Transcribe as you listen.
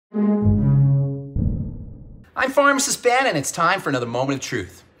I'm Pharmacist Ben, and it's time for another moment of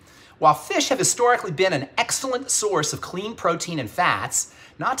truth. While fish have historically been an excellent source of clean protein and fats,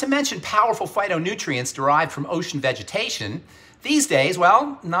 not to mention powerful phytonutrients derived from ocean vegetation, these days,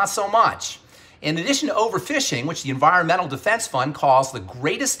 well, not so much. In addition to overfishing, which the Environmental Defense Fund calls the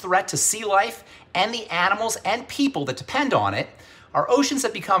greatest threat to sea life and the animals and people that depend on it, our oceans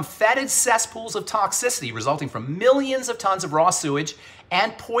have become fetid cesspools of toxicity resulting from millions of tons of raw sewage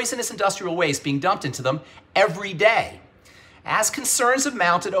and poisonous industrial waste being dumped into them every day. As concerns have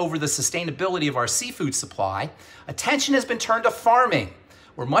mounted over the sustainability of our seafood supply, attention has been turned to farming,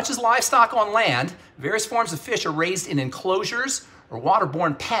 where much as livestock on land, various forms of fish are raised in enclosures or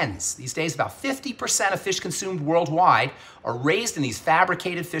waterborne pens. These days, about 50% of fish consumed worldwide are raised in these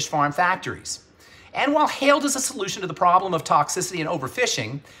fabricated fish farm factories. And while hailed as a solution to the problem of toxicity and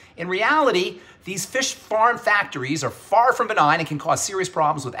overfishing, in reality, these fish farm factories are far from benign and can cause serious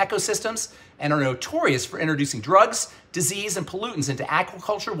problems with ecosystems and are notorious for introducing drugs, disease, and pollutants into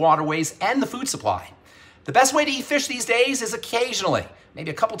aquaculture, waterways, and the food supply. The best way to eat fish these days is occasionally,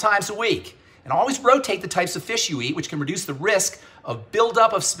 maybe a couple times a week, and always rotate the types of fish you eat, which can reduce the risk of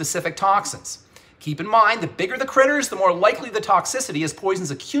buildup of specific toxins. Keep in mind, the bigger the critters, the more likely the toxicity as poisons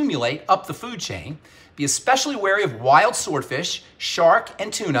accumulate up the food chain. Be especially wary of wild swordfish, shark,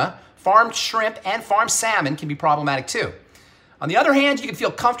 and tuna. Farmed shrimp and farmed salmon can be problematic too. On the other hand, you can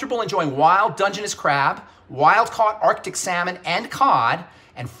feel comfortable enjoying wild Dungeness crab, wild-caught Arctic salmon and cod,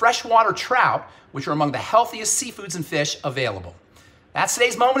 and freshwater trout, which are among the healthiest seafoods and fish available. That's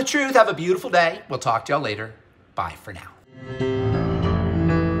today's moment of truth. Have a beautiful day. We'll talk to y'all later. Bye for now.